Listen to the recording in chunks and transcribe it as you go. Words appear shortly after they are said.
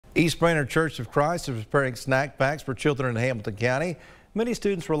East-Brainerd-Church-of-Christ is preparing snack packs for children in Hamilton County. Many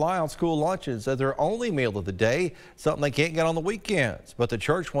students rely on school lunches as their only meal of the day, something they can't get on the weekends. But the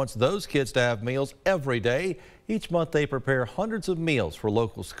church wants those kids to have meals every day. Each month they prepare hundreds of meals for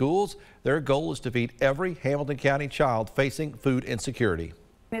local schools. Their goal is to feed every Hamilton County child facing food insecurity.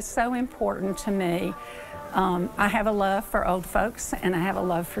 It's so important to me. I have a love for old folks and I have a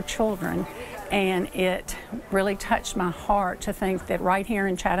love for children, and it really touched my heart to think that right here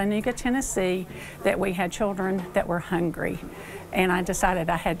in Chattanooga, Tennessee, that we had children that were hungry, and I decided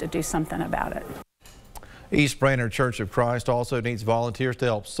I had to do something about it. East-Brainerd-Church-of-Christ also needs volunteers to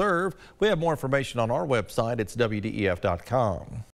help serve. We have more information on our website. It's WDEF.com.